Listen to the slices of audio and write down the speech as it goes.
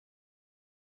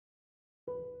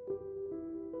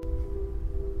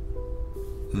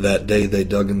That day they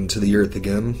dug into the earth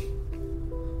again.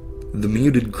 The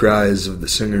muted cries of the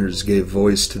singers gave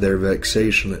voice to their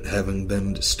vexation at having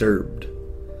been disturbed.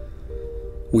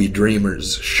 We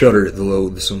dreamers shudder at the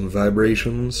loathsome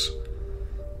vibrations,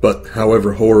 but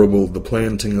however horrible the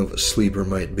planting of a sleeper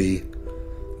might be,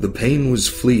 the pain was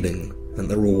fleeting and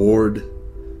the reward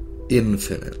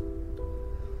infinite.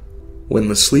 When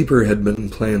the sleeper had been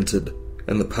planted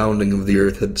and the pounding of the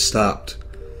earth had stopped,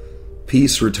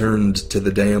 peace returned to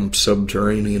the damp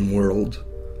subterranean world.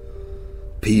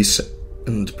 Peace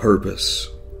and purpose.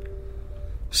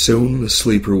 Soon the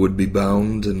sleeper would be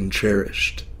bound and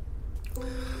cherished.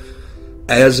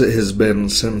 As it has been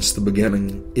since the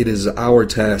beginning, it is our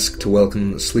task to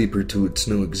welcome the sleeper to its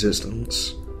new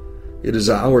existence. It is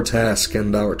our task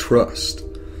and our trust,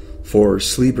 for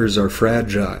sleepers are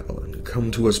fragile and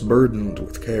come to us burdened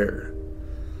with care.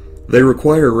 They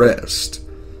require rest,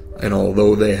 and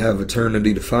although they have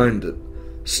eternity to find it,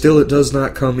 still it does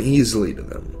not come easily to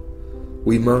them.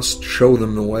 We must show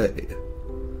them the way.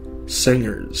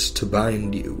 Singers to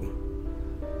bind you.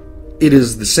 It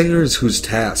is the singers whose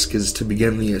task is to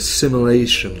begin the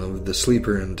assimilation of the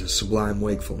sleeper into sublime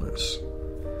wakefulness.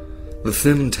 The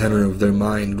thin tenor of their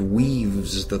mind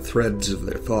weaves the threads of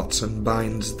their thoughts and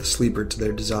binds the sleeper to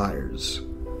their desires.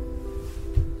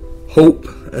 Hope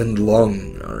and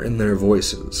longing are in their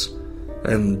voices,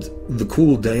 and the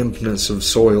cool dampness of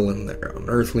soil in their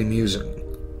unearthly musing.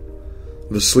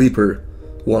 The sleeper,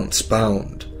 once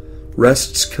bound,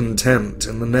 rests content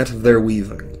in the net of their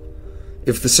weaving.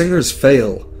 If the singers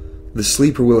fail, the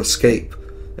sleeper will escape,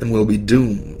 and will be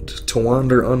doomed to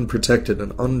wander unprotected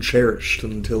and uncherished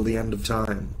until the end of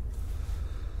time.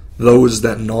 Those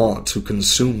that gnaw to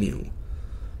consume you.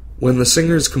 When the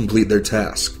singers complete their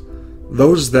task,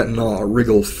 those that gnaw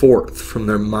wriggle forth from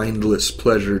their mindless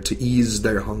pleasure to ease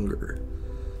their hunger.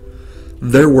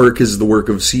 Their work is the work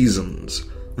of seasons,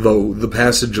 though the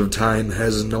passage of time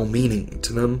has no meaning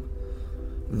to them.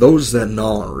 Those that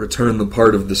gnaw return the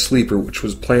part of the sleeper which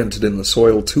was planted in the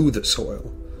soil to the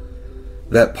soil.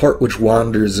 That part which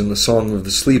wanders in the song of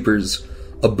the sleepers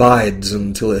abides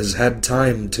until it has had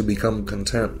time to become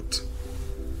content.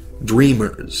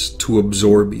 Dreamers to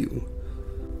absorb you.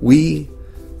 We,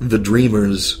 the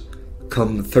dreamers,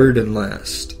 come third and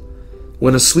last.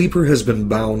 When a sleeper has been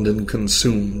bound and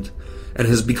consumed, and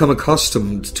has become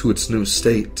accustomed to its new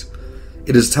state,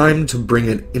 it is time to bring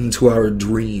it into our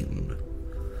dream.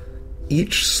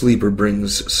 Each sleeper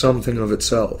brings something of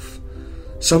itself,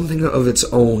 something of its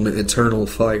own eternal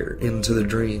fire into the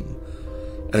dream,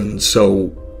 and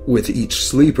so, with each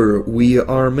sleeper, we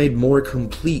are made more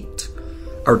complete,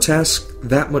 our task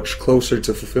that much closer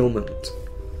to fulfillment.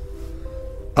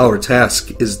 Our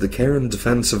task is the care and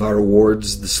defense of our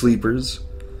wards, the sleepers,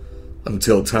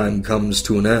 until time comes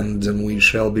to an end and we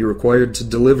shall be required to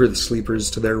deliver the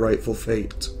sleepers to their rightful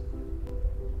fate.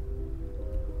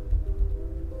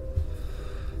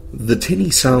 The tinny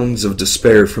sounds of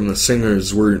despair from the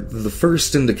singers were the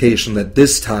first indication that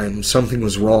this time something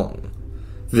was wrong.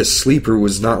 This sleeper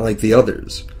was not like the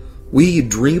others. We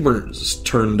dreamers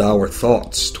turned our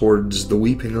thoughts towards the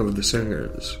weeping of the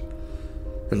singers,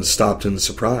 and stopped in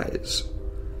surprise,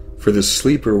 for the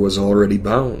sleeper was already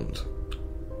bound.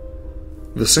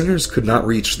 The singers could not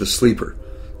reach the sleeper,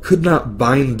 could not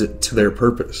bind it to their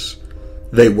purpose.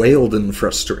 They wailed in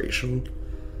frustration.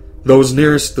 Those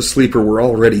nearest the sleeper were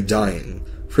already dying,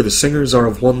 for the singers are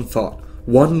of one thought,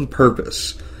 one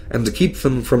purpose, and to keep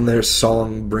them from their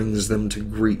song brings them to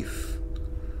grief.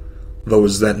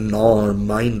 Those that gnaw are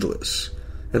mindless,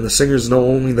 and the singers know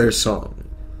only their song,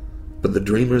 but the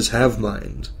dreamers have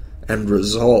mind, and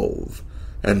resolve,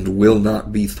 and will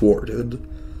not be thwarted.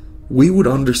 We would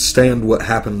understand what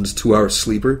happened to our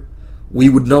sleeper. We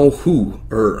would know who,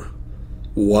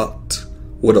 what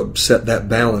would upset that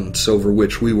balance over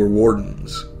which we were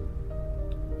wardens.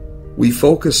 We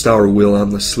focused our will on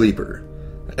the sleeper,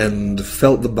 and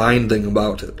felt the binding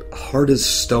about it, hard as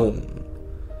stone.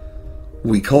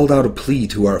 We called out a plea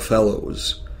to our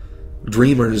fellows.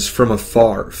 Dreamers from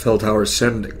afar felt our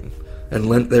sending, and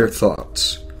lent their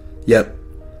thoughts, yet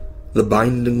the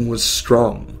binding was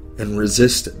strong, and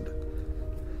resisted.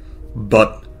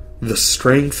 But the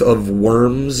strength of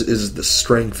worms is the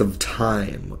strength of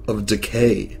time, of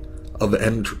decay, of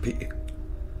entropy.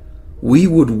 We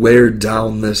would wear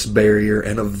down this barrier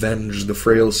and avenge the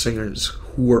frail singers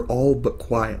who were all but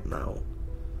quiet now.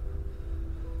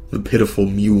 The pitiful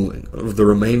mewling of the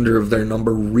remainder of their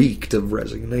number reeked of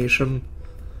resignation.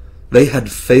 They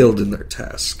had failed in their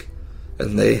task,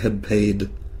 and they had paid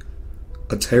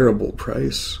a terrible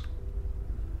price.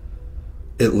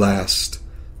 At last,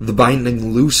 the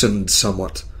binding loosened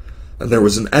somewhat. and there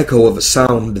was an echo of a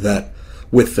sound that,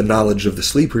 with the knowledge of the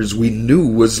sleepers, we knew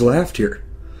was laughter.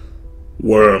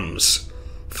 "Worms,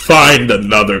 find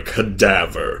another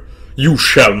cadaver. You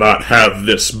shall not have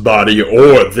this body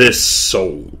or this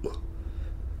soul."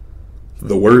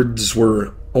 The words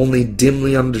were only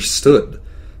dimly understood,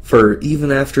 for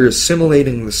even after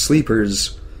assimilating the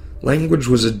sleepers, language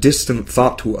was a distant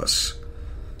thought to us.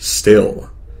 Still,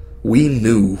 we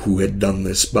knew who had done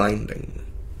this binding.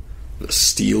 The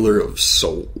Stealer of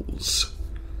Souls.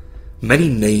 Many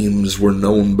names were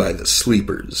known by the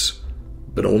sleepers,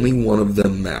 but only one of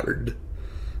them mattered.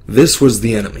 This was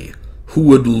the enemy, who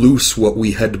would loose what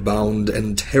we had bound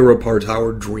and tear apart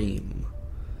our dream.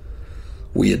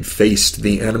 We had faced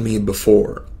the enemy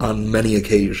before, on many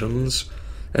occasions,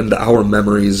 and our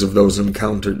memories of those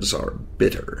encounters are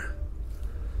bitter.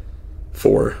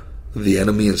 For the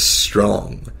enemy is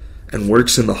strong, and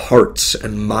works in the hearts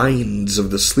and minds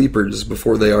of the sleepers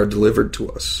before they are delivered to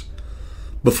us,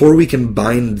 before we can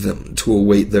bind them to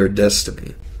await their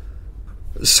destiny.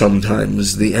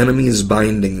 Sometimes the enemy's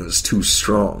binding is too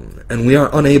strong, and we are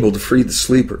unable to free the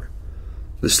sleeper.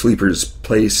 The sleeper's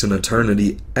place in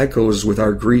eternity echoes with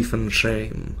our grief and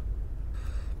shame.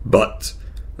 But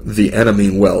the enemy,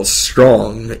 while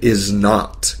strong, is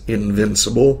not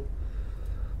invincible.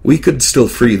 We could still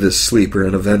free this sleeper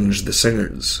and avenge the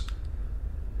singers.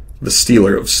 The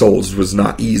Stealer of Souls was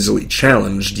not easily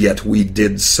challenged, yet we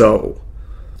did so.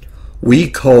 We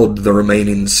called the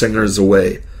remaining singers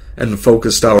away and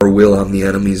focused our will on the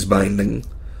enemy's binding.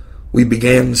 We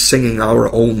began singing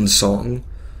our own song,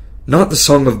 not the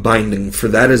song of binding, for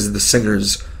that is the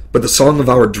singer's, but the song of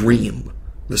our dream,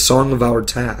 the song of our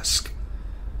task.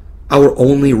 Our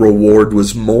only reward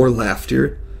was more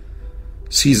laughter.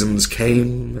 Seasons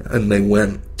came and they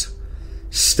went.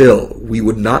 Still, we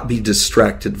would not be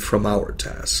distracted from our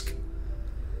task.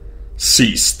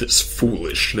 "Cease this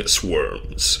foolishness,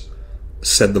 worms,"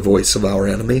 said the voice of our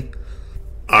enemy.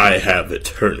 "I have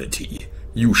eternity.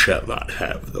 You shall not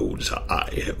have those I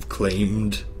have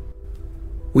claimed."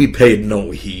 We paid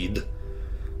no heed.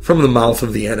 From the mouth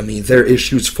of the enemy there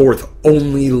issues forth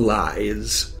only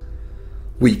lies.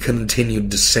 We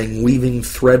continued to sing, weaving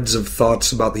threads of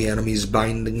thoughts about the enemy's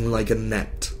binding like a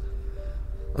net.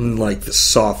 Unlike the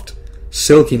soft,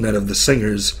 silky net of the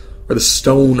singers, or the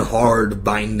stone-hard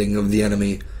binding of the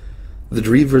enemy, the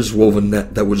Dreavers wove a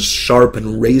net that was sharp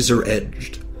and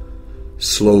razor-edged.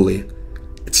 Slowly,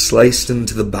 it sliced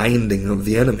into the binding of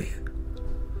the enemy.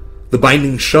 The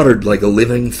binding shuddered like a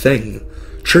living thing.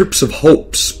 Chirps of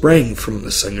hope sprang from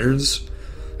the singers,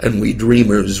 and we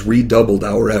dreamers redoubled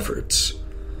our efforts.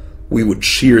 We would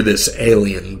shear this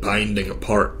alien binding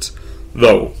apart,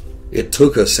 though it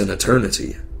took us an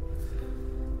eternity.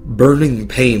 Burning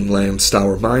pain lanced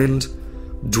our mind.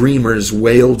 Dreamers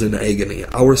wailed in agony,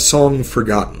 our song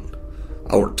forgotten,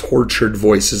 our tortured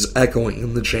voices echoing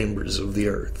in the chambers of the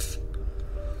earth.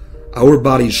 Our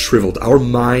bodies shriveled, our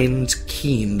minds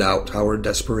keened out our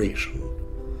desperation.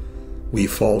 We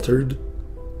faltered.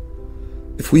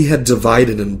 If we had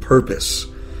divided in purpose,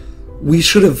 we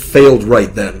should have failed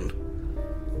right then.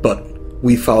 But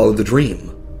we followed the dream.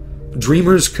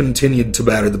 Dreamers continued to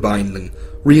batter the binding,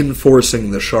 reinforcing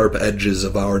the sharp edges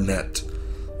of our net.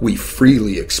 We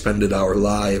freely expended our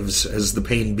lives as the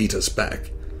pain beat us back.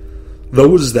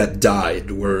 Those that died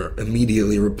were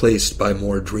immediately replaced by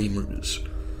more dreamers,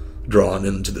 drawn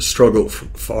into the struggle from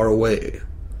far away.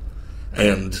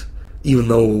 And even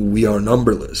though we are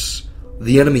numberless,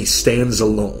 the enemy stands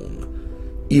alone.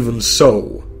 Even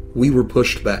so, we were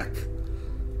pushed back.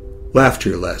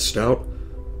 Laughter lashed out,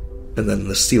 and then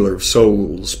the Stealer of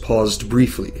Souls paused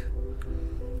briefly.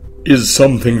 "Is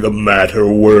something the matter,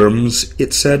 worms?"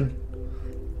 it said.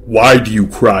 "Why do you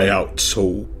cry out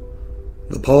so?"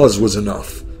 The pause was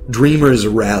enough. Dreamers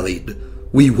rallied.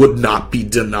 We would not be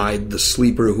denied the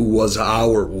sleeper who was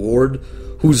our ward,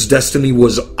 whose destiny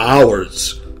was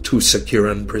ours to secure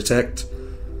and protect.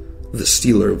 The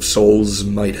Stealer of Souls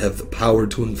might have the power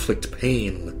to inflict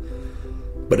pain,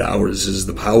 but ours is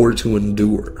the power to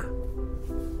endure.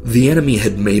 The enemy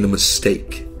had made a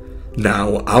mistake.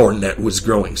 Now our net was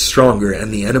growing stronger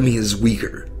and the enemy is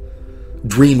weaker.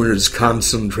 Dreamers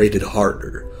concentrated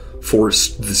harder,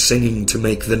 forced the singing to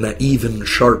make the net even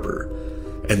sharper,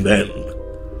 and then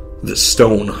the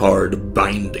stone-hard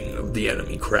binding of the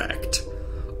enemy cracked.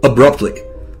 Abruptly,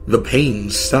 the pain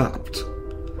stopped,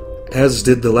 as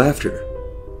did the laughter.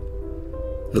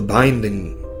 The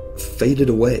binding faded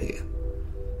away,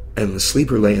 and the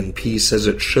sleeper lay in peace as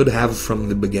it should have from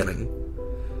the beginning.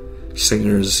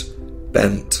 Singers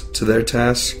bent to their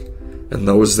task, and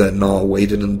those that gnaw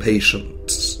waited in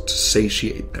patience to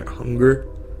satiate their hunger.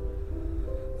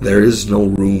 There is no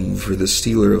room for the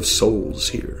stealer of souls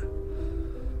here.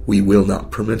 We will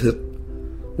not permit it.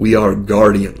 We are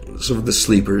guardians of the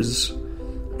sleepers,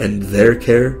 and their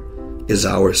care is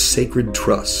our sacred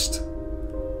trust.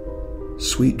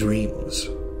 Sweet dreams.